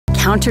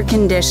Counter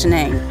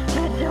conditioning.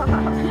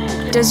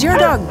 Does your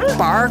dog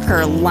bark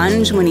or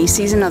lunge when he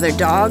sees another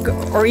dog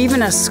or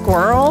even a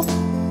squirrel?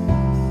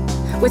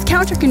 With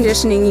counter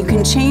conditioning, you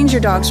can change your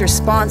dog's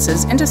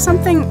responses into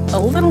something a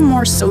little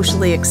more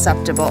socially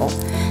acceptable.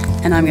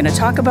 And I'm going to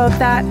talk about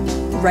that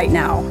right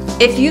now.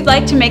 If you'd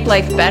like to make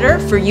life better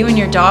for you and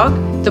your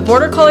dog, the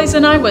Border Collies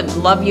and I would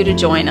love you to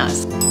join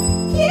us.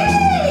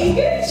 Yay!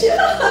 Good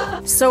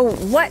job! So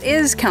what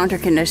is counter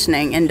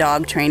conditioning in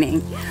dog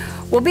training?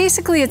 Well,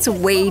 basically it's a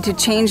way to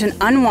change an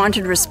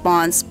unwanted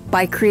response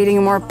by creating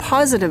a more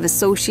positive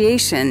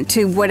association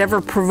to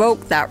whatever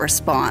provoked that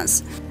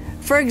response.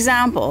 For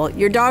example,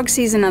 your dog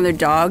sees another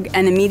dog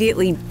and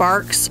immediately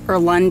barks or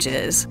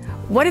lunges.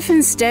 What if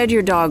instead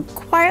your dog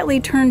quietly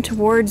turned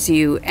towards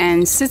you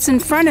and sits in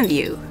front of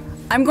you?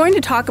 I'm going to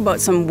talk about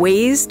some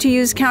ways to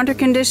use counter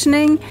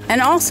conditioning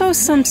and also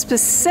some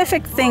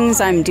specific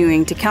things I'm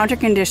doing to counter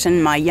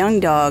condition my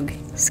young dog,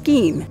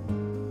 Skeen.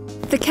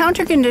 The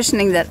counter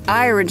conditioning that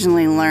I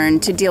originally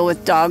learned to deal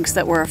with dogs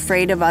that were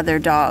afraid of other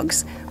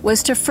dogs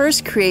was to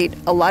first create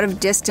a lot of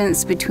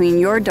distance between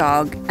your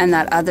dog and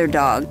that other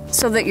dog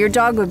so that your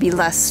dog would be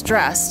less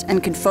stressed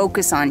and could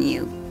focus on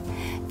you.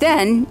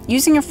 Then,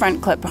 using a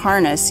front clip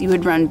harness, you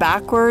would run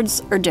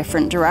backwards or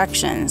different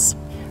directions.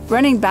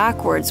 Running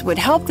backwards would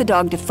help the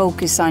dog to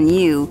focus on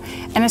you,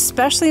 and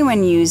especially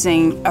when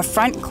using a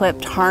front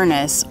clipped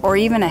harness or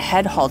even a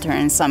head halter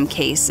in some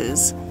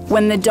cases.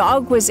 When the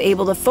dog was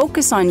able to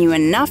focus on you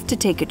enough to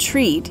take a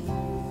treat,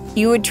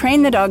 you would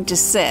train the dog to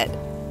sit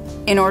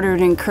in order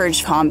to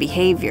encourage calm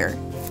behavior.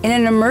 In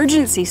an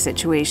emergency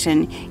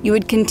situation, you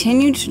would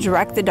continue to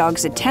direct the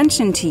dog's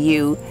attention to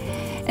you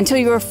until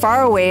you were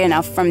far away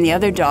enough from the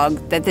other dog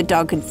that the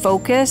dog could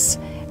focus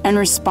and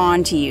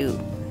respond to you.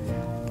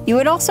 You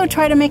would also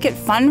try to make it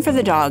fun for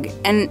the dog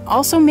and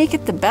also make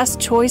it the best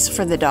choice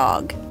for the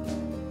dog.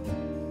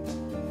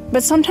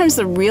 But sometimes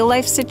the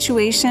real-life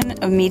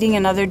situation of meeting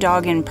another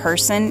dog in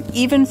person,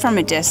 even from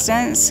a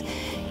distance,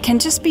 can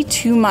just be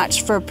too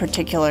much for a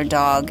particular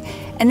dog,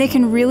 and they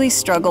can really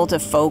struggle to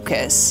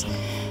focus.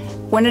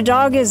 When a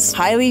dog is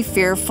highly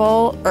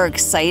fearful or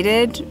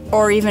excited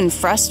or even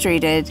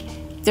frustrated,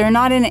 they're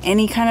not in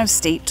any kind of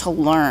state to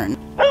learn.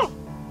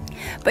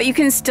 But you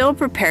can still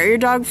prepare your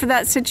dog for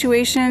that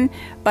situation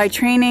by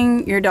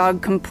training your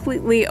dog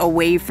completely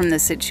away from the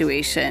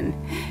situation.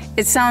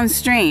 It sounds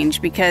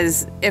strange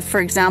because if, for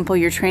example,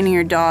 you're training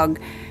your dog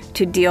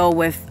to deal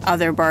with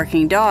other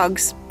barking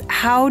dogs,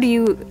 how do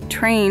you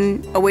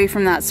train away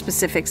from that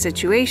specific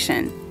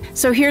situation?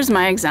 So here's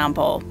my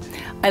example.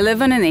 I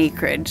live on an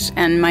acreage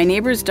and my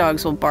neighbor's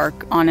dogs will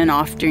bark on and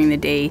off during the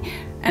day,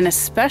 and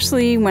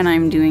especially when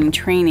I'm doing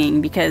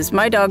training, because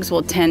my dogs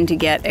will tend to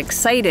get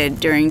excited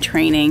during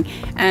training,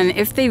 and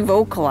if they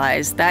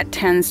vocalize, that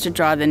tends to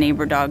draw the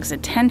neighbor dog's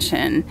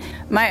attention.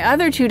 My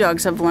other two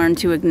dogs have learned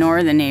to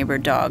ignore the neighbor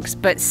dogs,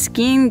 but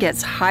Skeen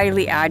gets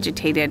highly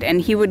agitated and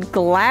he would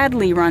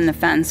gladly run the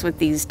fence with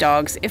these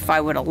dogs if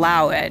I would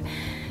allow it.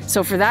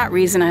 So for that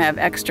reason, I have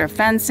extra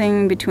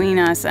fencing between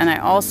us, and I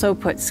also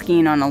put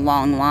Skeen on a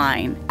long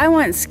line. I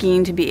want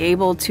Skeen to be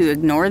able to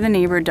ignore the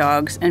neighbor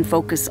dogs and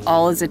focus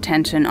all his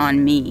attention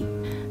on me.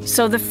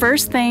 So the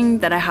first thing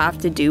that I have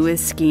to do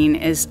with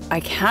Skeen is I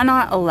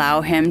cannot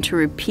allow him to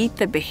repeat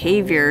the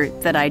behavior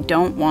that I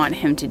don't want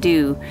him to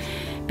do,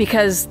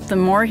 because the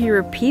more he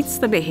repeats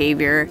the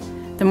behavior,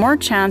 the more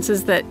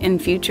chances that in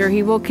future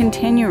he will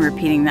continue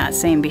repeating that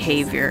same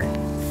behavior.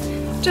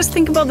 Just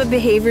think about the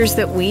behaviors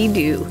that we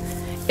do.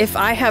 If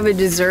I have a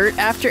dessert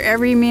after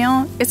every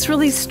meal, it's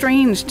really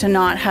strange to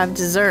not have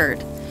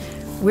dessert.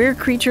 We're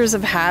creatures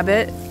of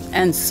habit,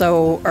 and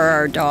so are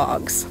our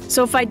dogs.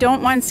 So if I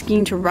don't want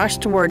Skeen to rush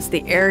towards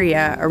the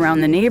area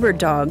around the neighbor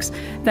dogs,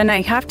 then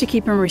I have to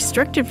keep him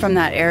restricted from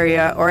that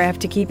area, or I have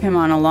to keep him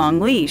on a long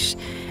leash.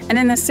 And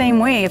in the same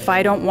way, if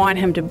I don't want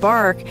him to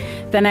bark,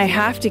 then I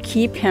have to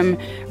keep him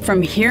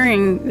from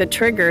hearing the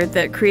trigger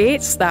that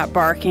creates that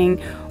barking,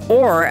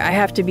 or I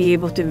have to be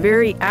able to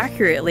very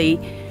accurately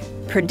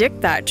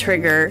predict that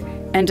trigger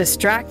and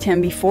distract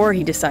him before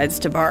he decides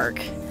to bark.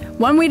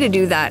 One way to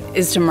do that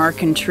is to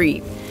mark and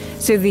treat.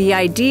 So the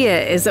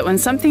idea is that when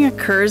something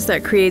occurs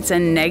that creates a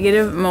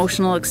negative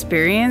emotional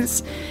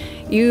experience,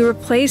 you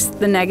replace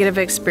the negative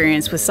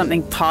experience with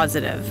something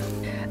positive.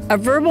 A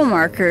verbal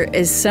marker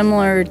is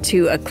similar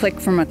to a click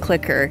from a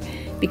clicker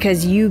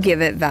because you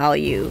give it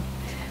value.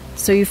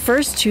 So you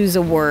first choose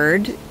a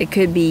word. It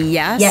could be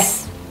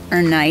yes.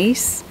 Or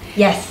nice.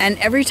 Yes. And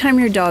every time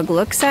your dog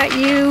looks at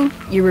you,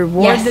 you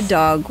reward Yes. the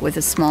dog with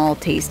a small,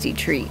 tasty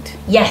treat.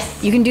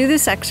 Yes. You can do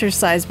this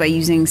exercise by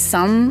using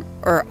some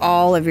or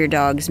all of your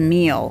dog's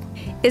meal.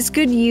 It's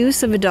good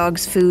use of a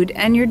dog's food,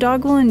 and your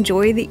dog will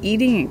enjoy the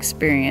eating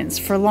experience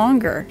for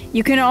longer.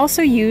 You can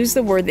also use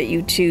the word that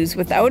you choose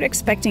without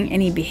expecting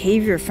any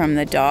behavior from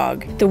the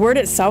dog. The word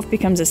itself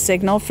becomes a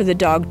signal for the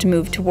dog to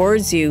move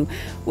towards you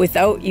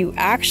without you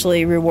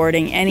actually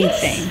rewarding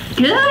anything.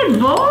 Good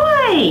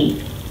boy.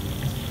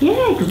 Yeah,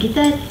 go get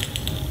that.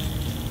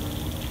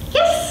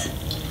 Yes.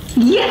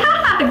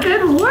 Yeah,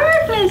 good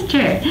work,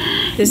 mister.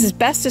 This is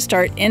best to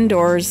start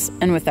indoors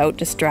and without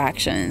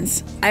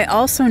distractions. I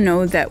also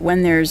know that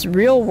when there's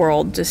real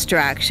world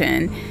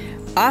distraction,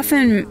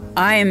 often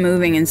I am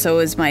moving and so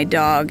is my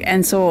dog,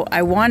 and so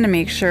I want to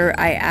make sure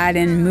I add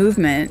in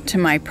movement to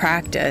my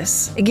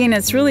practice. Again,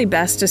 it's really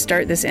best to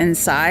start this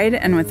inside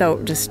and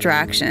without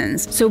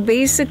distractions. So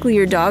basically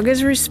your dog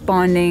is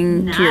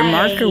responding to your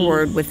marker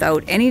word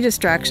without any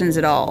distractions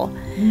at all.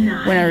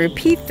 When I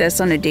repeat this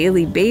on a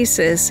daily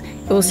basis,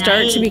 it will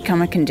start to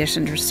become a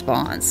conditioned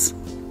response.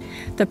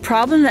 The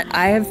problem that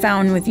I have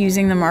found with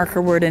using the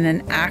marker word in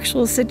an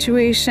actual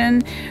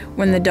situation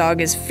when the dog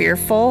is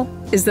fearful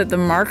is that the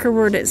marker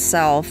word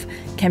itself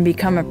can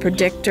become a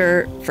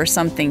predictor for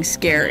something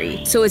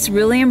scary. So it's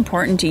really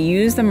important to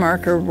use the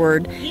marker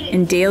word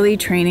in daily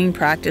training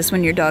practice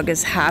when your dog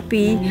is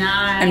happy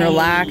and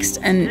relaxed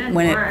and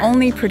when it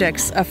only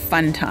predicts a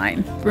fun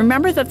time.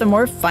 Remember that the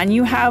more fun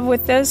you have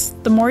with this,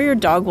 the more your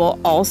dog will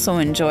also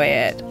enjoy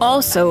it.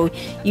 Also,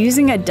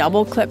 using a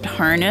double clipped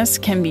harness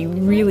can be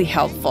really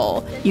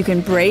helpful. You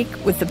can brake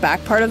with the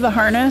back part of the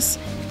harness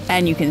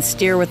and you can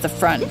steer with the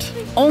front.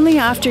 Only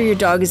after your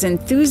dog is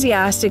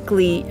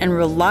enthusiastically and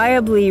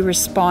reliably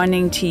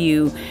responding to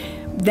you,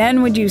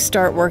 then would you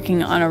start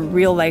working on a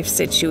real life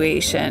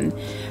situation.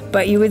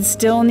 But you would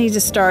still need to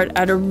start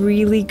at a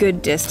really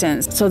good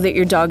distance so that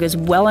your dog is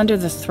well under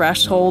the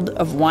threshold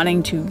of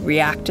wanting to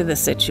react to the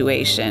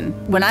situation.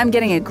 When I'm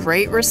getting a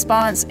great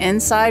response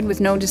inside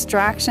with no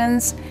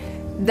distractions,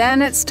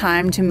 then it's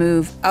time to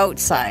move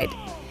outside.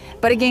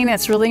 But again,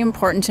 it's really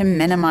important to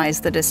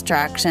minimize the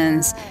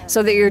distractions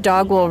so that your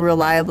dog will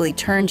reliably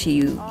turn to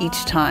you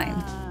each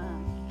time.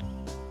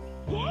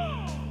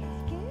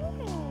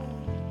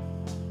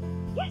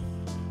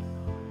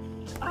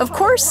 Of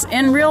course,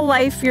 in real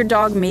life, your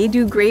dog may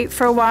do great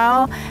for a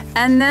while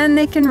and then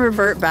they can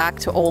revert back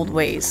to old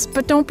ways.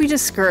 But don't be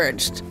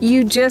discouraged.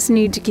 You just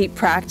need to keep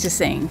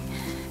practicing.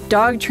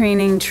 Dog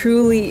training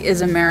truly is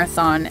a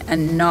marathon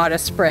and not a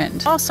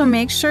sprint. Also,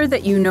 make sure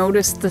that you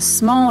notice the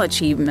small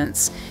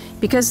achievements,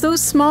 because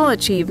those small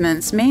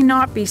achievements may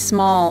not be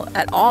small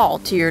at all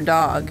to your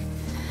dog.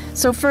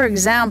 So for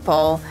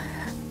example,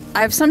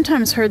 I've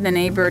sometimes heard the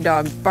neighbor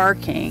dog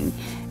barking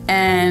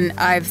and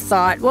I've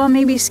thought, well,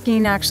 maybe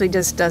Skeen actually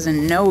just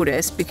doesn't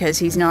notice because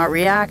he's not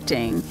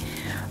reacting.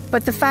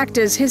 But the fact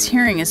is his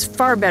hearing is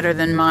far better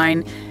than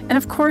mine, and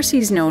of course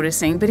he's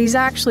noticing, but he's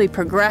actually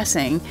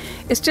progressing.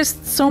 It's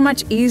just so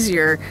much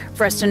easier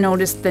for us to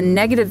notice the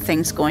negative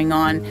things going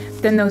on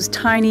than those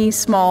tiny,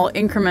 small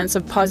increments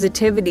of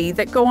positivity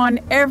that go on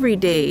every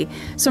day.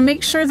 So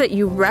make sure that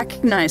you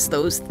recognize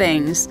those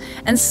things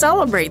and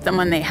celebrate them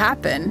when they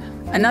happen.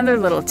 Another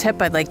little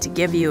tip I'd like to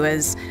give you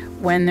is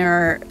when there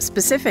are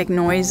specific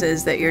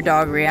noises that your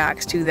dog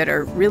reacts to that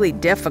are really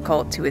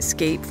difficult to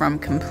escape from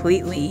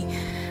completely,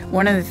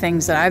 one of the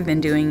things that I've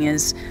been doing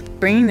is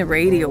bringing the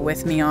radio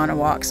with me on a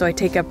walk. So I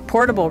take a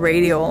portable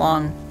radio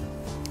along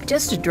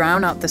just to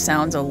drown out the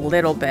sounds a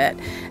little bit.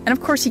 And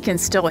of course he can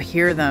still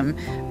hear them,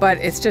 but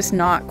it's just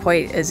not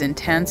quite as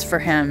intense for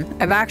him.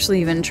 I've actually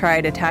even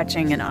tried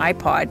attaching an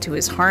iPod to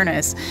his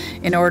harness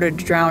in order to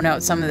drown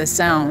out some of the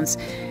sounds.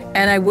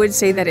 And I would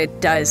say that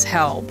it does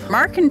help.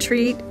 Mark and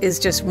treat is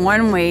just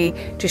one way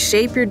to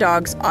shape your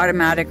dog's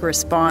automatic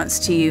response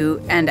to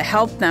you and to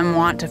help them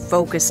want to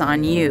focus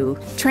on you.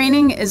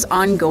 Training is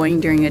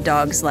ongoing during a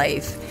dog's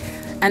life.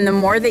 And the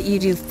more that you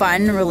do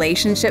fun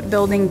relationship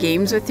building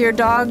games with your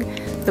dog,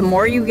 the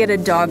more you get a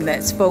dog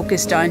that's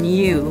focused on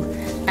you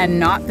and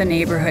not the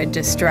neighborhood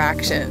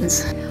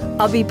distractions.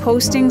 I'll be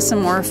posting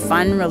some more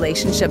fun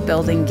relationship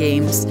building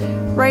games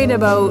right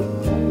about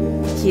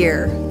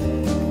here.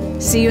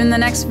 See you in the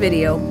next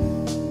video.